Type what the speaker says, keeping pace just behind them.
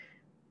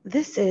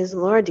This is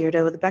Laura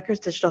Dyrda with the Becker's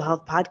Digital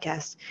Health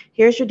Podcast.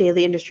 Here's your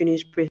daily industry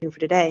news briefing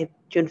for today,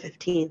 June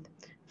 15th.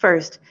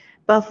 First,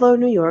 Buffalo,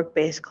 New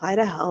York-based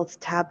Kaleida Health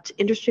tapped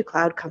industry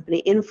cloud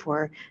company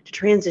Infor to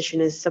transition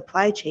its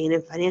supply chain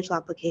and financial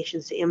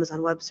applications to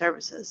Amazon Web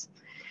Services.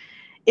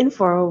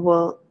 Infor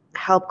will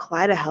help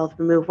Kaleida Health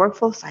remove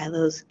workflow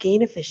silos,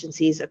 gain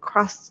efficiencies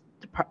across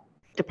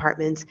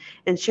departments,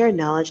 and share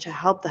knowledge to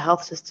help the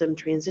health system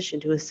transition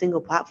to a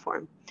single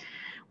platform.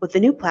 With the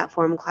new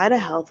platform, Kaleida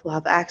Health will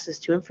have access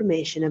to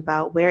information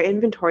about where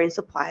inventory and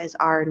supplies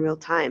are in real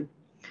time.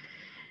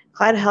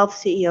 Kaleida Health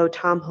CEO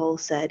Tom Hull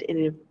said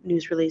in a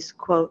news release,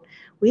 quote,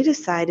 "We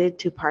decided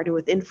to partner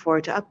with Infor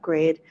to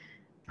upgrade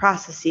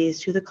processes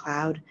to the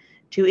cloud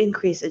to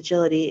increase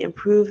agility,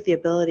 improve the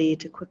ability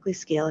to quickly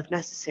scale if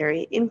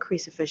necessary,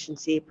 increase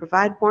efficiency,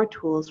 provide more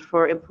tools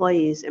for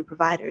employees and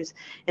providers,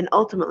 and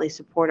ultimately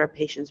support our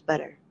patients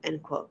better,"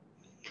 end quote.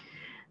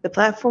 The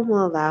platform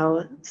will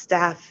allow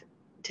staff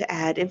to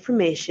add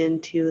information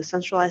to a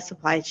centralized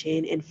supply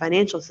chain and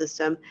financial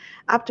system,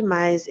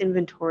 optimize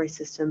inventory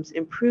systems,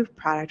 improve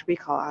product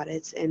recall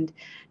audits, and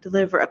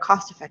deliver a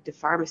cost-effective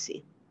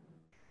pharmacy.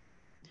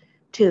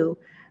 2.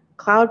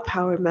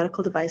 Cloud-powered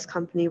medical device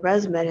company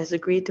ResMed has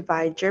agreed to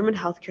buy German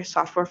healthcare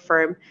software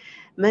firm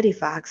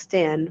Medifox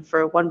DAN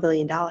for $1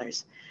 billion.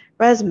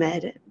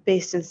 ResMed,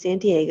 based in San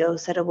Diego,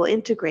 said it will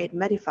integrate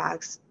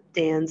Medifox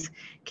DAN's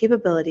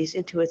capabilities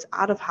into its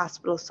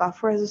out-of-hospital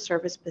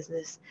software-as-a-service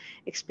business,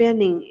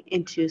 expanding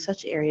into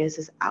such areas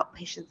as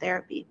outpatient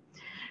therapy.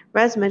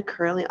 ResMed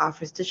currently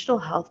offers digital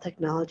health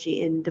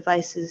technology and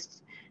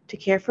devices to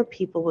care for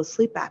people with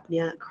sleep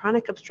apnea,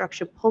 chronic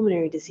obstructive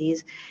pulmonary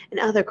disease, and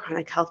other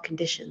chronic health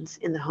conditions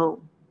in the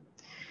home.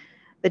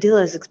 The deal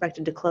is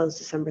expected to close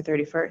December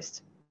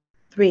 31st.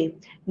 3.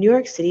 New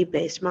York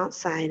City-based Mount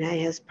Sinai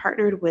has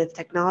partnered with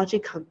technology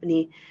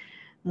company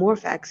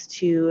Morphex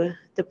to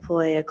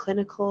deploy a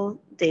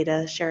clinical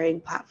data sharing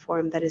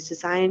platform that is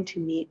designed to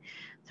meet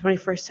the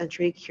 21st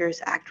Century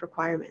Cures Act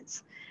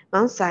requirements.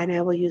 Mount Sinai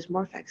will use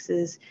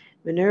Morphex's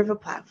Minerva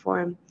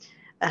platform,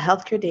 a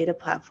healthcare data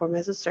platform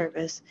as a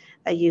service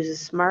that uses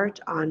Smart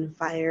on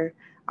Fire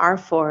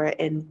R4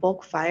 and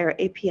Bulk Fire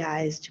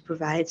APIs to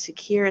provide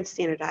secure and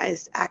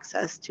standardized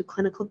access to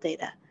clinical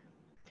data.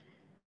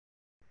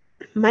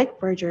 Mike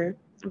Berger,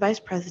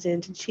 Vice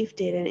President and Chief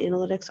Data and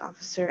Analytics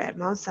Officer at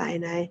Mount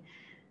Sinai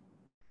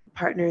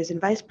Partners and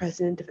Vice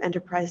President of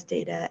Enterprise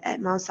Data at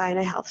Mount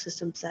Sinai Health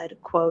System said,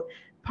 quote,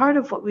 "Part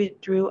of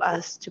what drew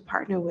us to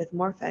partner with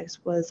Morphex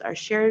was our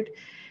shared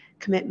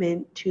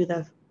commitment to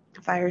the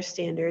FHIR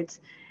standards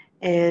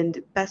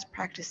and best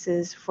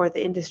practices for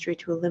the industry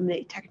to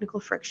eliminate technical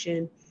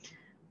friction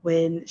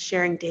when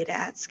sharing data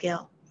at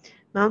scale."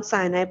 Mount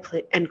Sinai,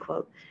 end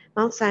quote.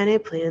 Mount Sinai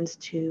plans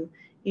to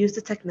use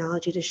the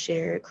technology to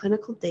share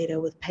clinical data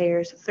with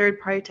payers,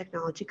 third-party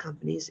technology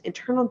companies,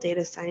 internal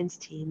data science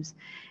teams,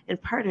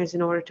 and partners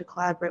in order to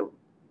collaborate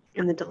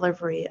in the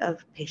delivery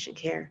of patient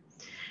care.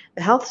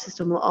 The health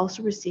system will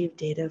also receive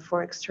data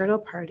for external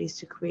parties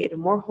to create a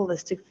more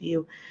holistic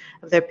view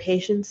of their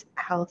patients'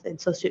 health and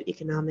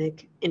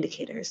socioeconomic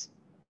indicators.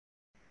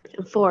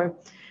 And 4.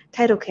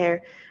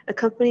 TidalCare, a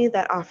company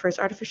that offers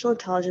artificial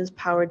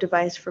intelligence-powered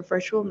device for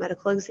virtual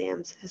medical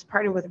exams, has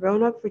partnered with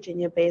Roanoke,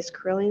 Virginia-based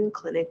Carilion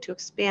Clinic to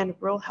expand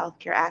rural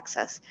healthcare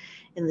access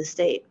in the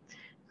state.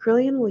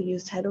 Carilion will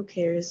use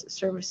TidalCare's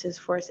services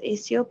for its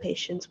ACO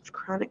patients with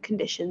chronic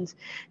conditions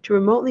to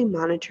remotely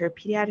monitor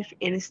pediatric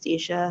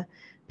anesthesia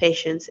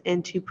patients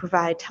and to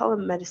provide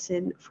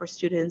telemedicine for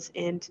students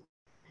and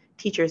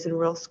teachers in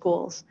rural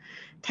schools.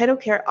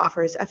 TidalCare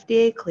offers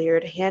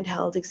FDA-cleared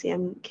handheld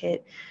exam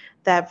kit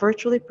that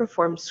virtually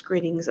performs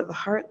screenings of the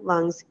heart,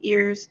 lungs,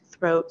 ears,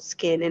 throat,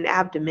 skin, and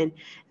abdomen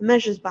and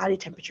measures body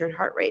temperature and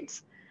heart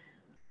rates.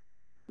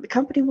 The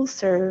company will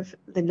serve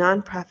the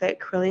nonprofit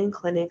Carilion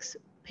Clinic's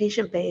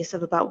patient base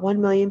of about 1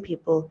 million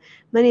people,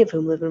 many of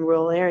whom live in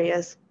rural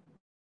areas.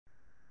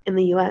 In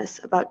the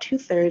U.S., about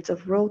two-thirds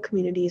of rural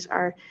communities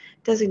are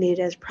designated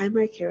as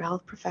primary care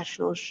health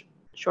professional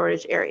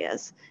shortage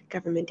areas,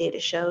 government data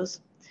shows.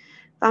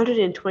 Founded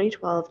in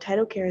 2012,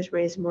 TidalCare has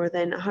raised more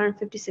than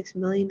 $156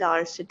 million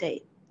to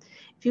date.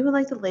 If you would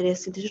like the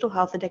latest in digital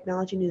health and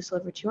technology news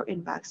delivered to your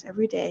inbox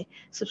every day,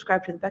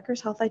 subscribe to the Becker's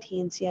Health IT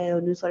and CIO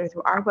newsletter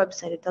through our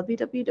website at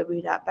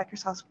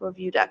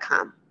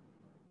www.beckershospitalreview.com.